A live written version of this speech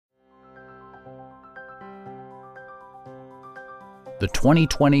the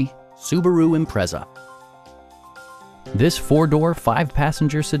 2020 Subaru Impreza. This four-door,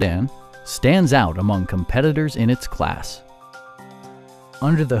 five-passenger sedan stands out among competitors in its class.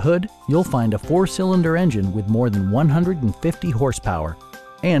 Under the hood, you'll find a four-cylinder engine with more than 150 horsepower.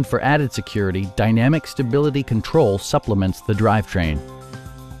 And for added security, dynamic stability control supplements the drivetrain.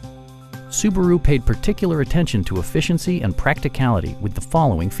 Subaru paid particular attention to efficiency and practicality with the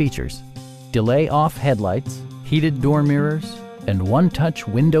following features: delay-off headlights, heated door mirrors, and one-touch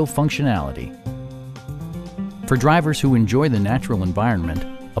window functionality. For drivers who enjoy the natural environment,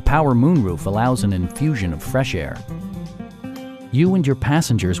 a power moonroof allows an infusion of fresh air. You and your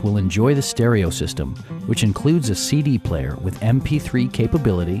passengers will enjoy the stereo system, which includes a CD player with MP3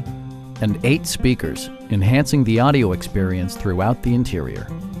 capability and 8 speakers, enhancing the audio experience throughout the interior.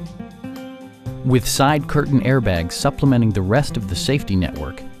 With side curtain airbags supplementing the rest of the safety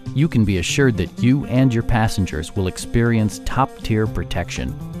network, you can be assured that you and your passengers will experience top-tier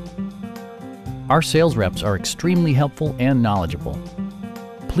protection. Our sales reps are extremely helpful and knowledgeable.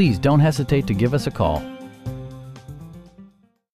 Please don't hesitate to give us a call.